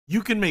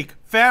You can make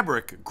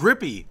fabric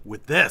grippy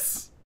with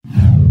this.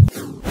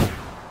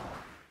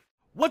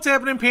 What's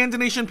happening, Panda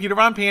Nation? Peter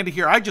Von Panda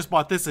here. I just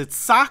bought this at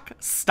Sock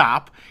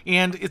Stop,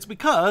 and it's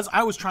because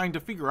I was trying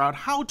to figure out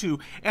how to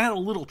add a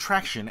little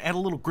traction, add a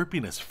little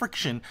grippiness,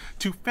 friction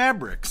to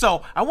fabric.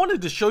 So I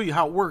wanted to show you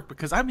how it worked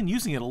because I've been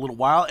using it a little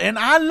while and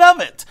I love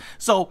it.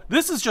 So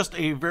this is just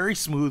a very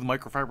smooth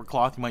microfiber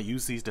cloth. You might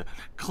use these to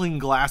clean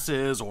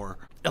glasses or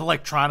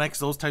electronics,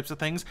 those types of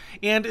things,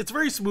 and it's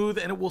very smooth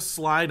and it will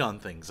slide on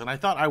things, and I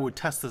thought I would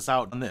test this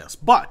out on this.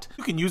 But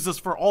you can use this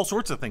for all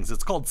sorts of things.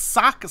 It's called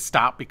Sock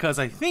Stop because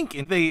I think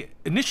they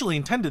initially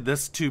intended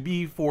this to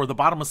be for the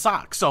bottom of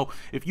socks. So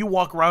if you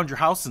walk around your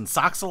house in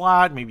socks a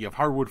lot, maybe you have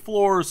hardwood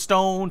floors,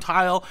 stone,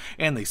 tile,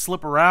 and they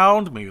slip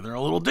around, maybe they're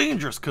a little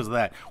dangerous because of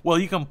that. Well,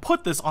 you can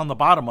put this on the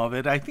bottom of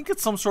it. I think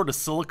it's some sort of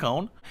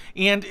silicone,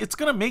 and it's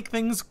going to make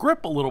things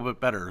grip a little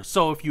bit better.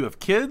 So if you have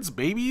kids,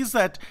 babies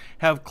that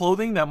have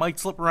clothing that might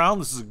slip around,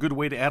 this is a good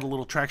way to add a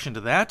little traction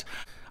to that.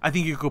 I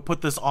think you could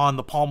put this on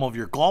the palm of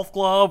your golf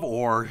glove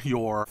or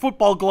your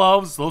football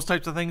gloves, those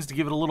types of things, to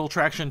give it a little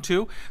traction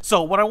too.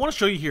 So what I want to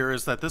show you here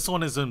is that this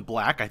one is in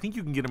black. I think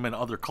you can get them in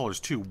other colors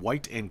too,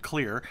 white and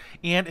clear,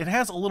 and it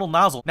has a little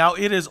nozzle. Now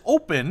it is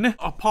open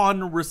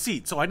upon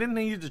receipt, so I didn't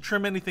need to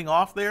trim anything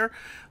off there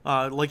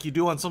like you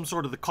do on some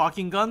sort of the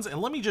caulking guns,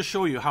 and let me just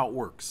show you how it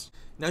works.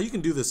 Now you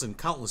can do this in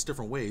countless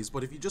different ways,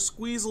 but if you just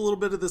squeeze a little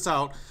bit of this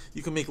out,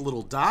 you can make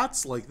little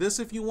dots like this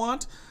if you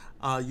want.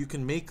 You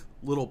can make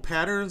little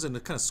patterns and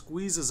it kind of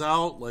squeezes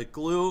out like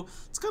glue.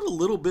 It's got a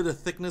little bit of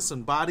thickness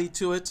and body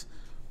to it,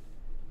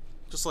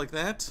 just like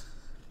that.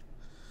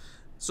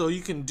 So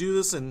you can do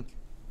this in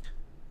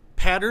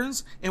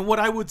patterns, and what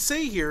I would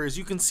say here is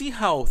you can see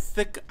how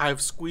thick I've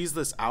squeezed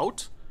this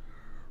out,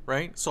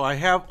 right? So I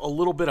have a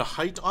little bit of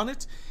height on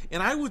it,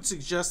 and I would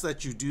suggest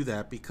that you do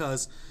that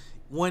because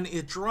when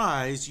it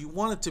dries, you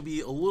want it to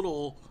be a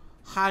little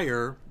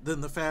higher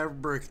than the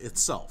fabric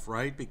itself,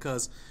 right?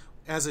 Because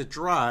as it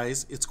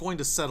dries, it's going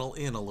to settle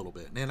in a little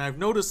bit. And I've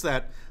noticed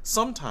that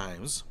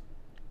sometimes,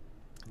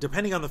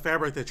 depending on the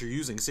fabric that you're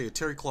using, say a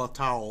terry cloth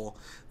towel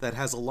that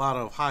has a lot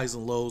of highs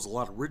and lows, a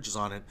lot of ridges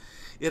on it,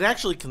 it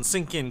actually can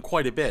sink in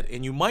quite a bit.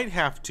 And you might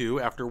have to,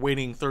 after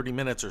waiting 30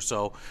 minutes or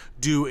so,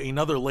 do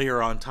another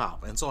layer on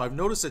top. And so I've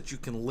noticed that you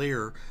can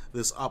layer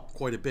this up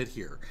quite a bit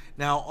here.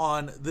 Now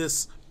on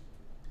this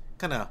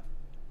kind of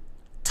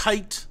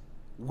tight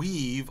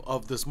weave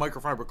of this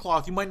microfiber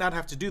cloth, you might not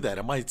have to do that.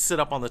 It might sit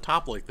up on the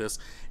top like this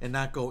and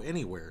not go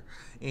anywhere,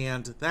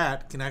 and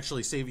that can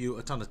actually save you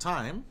a ton of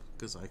time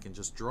because I can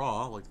just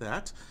draw like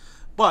that.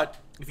 But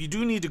if you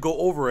do need to go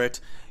over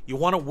it, you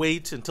want to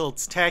wait until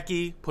it's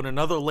tacky, put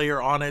another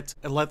layer on it,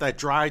 and let that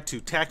dry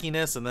to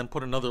tackiness, and then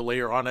put another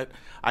layer on it.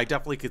 I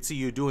definitely could see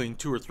you doing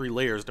 2 or 3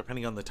 layers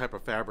depending on the type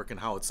of fabric and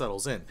how it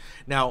settles in.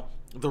 Now,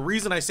 the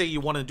reason I say you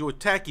want to do it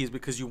tacky is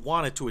because you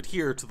want it to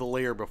adhere to the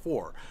layer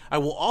before. I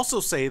will also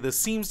say this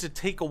seems to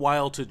take a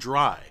while to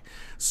dry.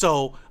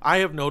 So I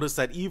have noticed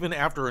that even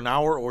after an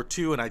hour or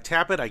two and I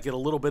tap it, I get a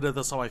little bit of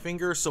this on my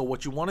finger. So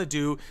what you want to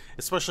do,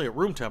 especially at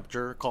room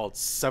temperature, called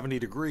 70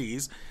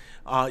 degrees,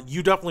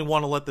 you definitely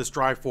want to let this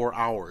dry for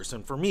hours.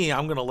 And for me,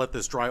 I'm going to let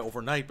this dry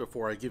overnight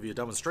before I give you a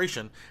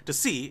demonstration to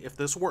see if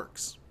this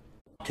works.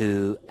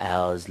 2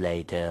 hours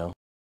later.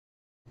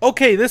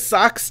 Okay, this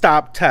Sock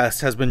Stop test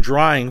has been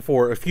drying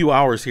for a few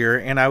hours here,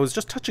 and I was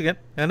just touching it,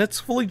 and it's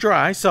fully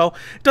dry, so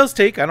it does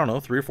take, I don't know,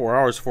 3 or 4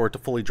 hours for it to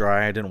fully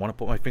dry. I didn't want to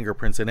put my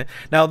fingerprints in it.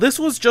 Now, this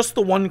was just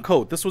the one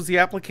coat. This was the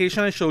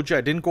application I showed you.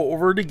 I didn't go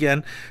over it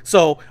again.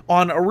 So,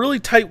 on a really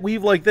tight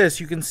weave like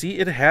this, you can see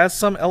it has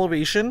some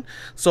elevation,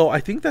 so I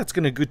think that's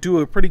going to do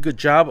a pretty good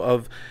job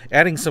of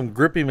adding some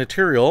grippy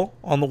material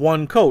on the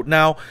one coat.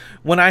 Now,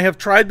 when I have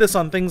tried this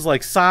on things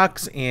like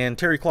socks and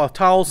terry cloth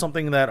towels,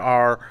 something that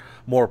are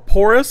more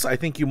porous, I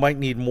think you might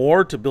need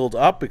more to build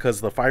up because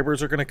the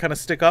fibers are going to kind of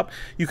stick up.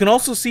 You can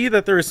also see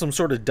that there is some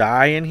sort of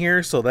dye in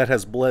here, so that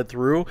has bled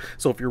through.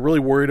 So if you're really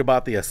worried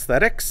about the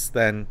aesthetics,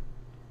 then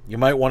you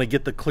might want to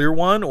get the clear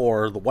one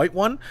or the white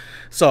one.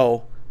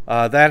 So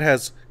that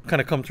has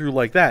kind of come through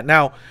like that.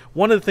 Now,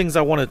 one of the things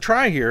I want to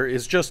try here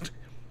is just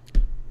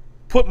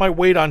put my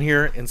weight on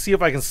here and see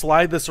if I can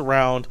slide this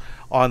around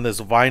on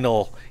this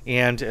vinyl,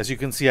 and as you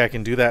can see, I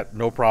can do that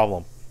no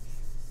problem.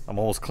 I'm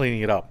almost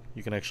cleaning it up.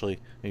 You can actually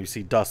maybe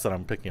see dust that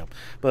I'm picking up.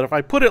 But if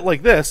I put it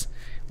like this,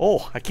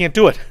 oh, I can't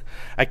do it.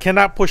 I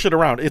cannot push it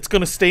around. It's going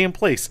to stay in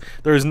place.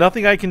 There is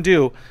nothing I can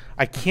do.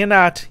 I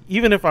cannot,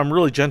 even if I'm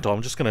really gentle,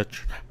 I'm just going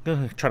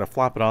to try to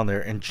flop it on there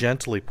and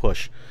gently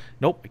push.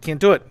 Nope, I can't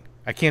do it.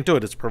 I can't do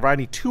it. It's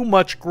providing too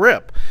much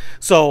grip.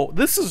 So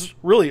this is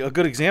really a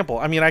good example.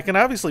 I mean, I can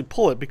obviously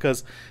pull it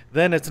because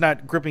then it's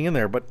not gripping in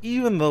there, but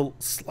even the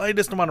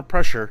slightest amount of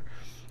pressure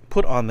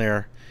put on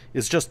there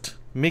is just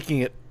making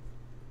it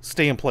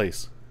stay in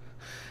place.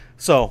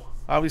 So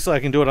obviously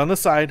I can do it on this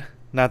side,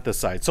 not this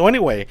side. So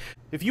anyway,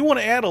 if you want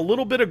to add a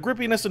little bit of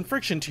grippiness and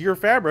friction to your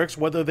fabrics,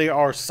 whether they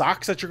are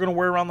socks that you're going to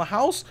wear around the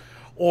house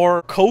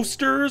or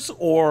coasters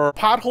or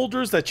pot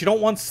holders that you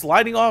don't want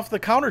sliding off the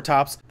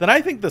countertops, then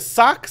I think the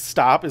sock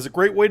stop is a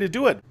great way to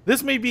do it.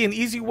 This may be an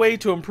easy way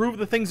to improve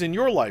the things in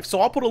your life, so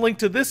I'll put a link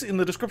to this in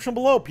the description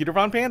below. Peter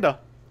Von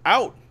Panda,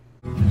 out.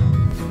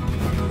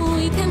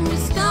 We can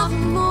discover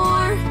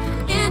more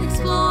and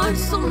explore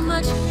so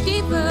much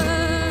deeper.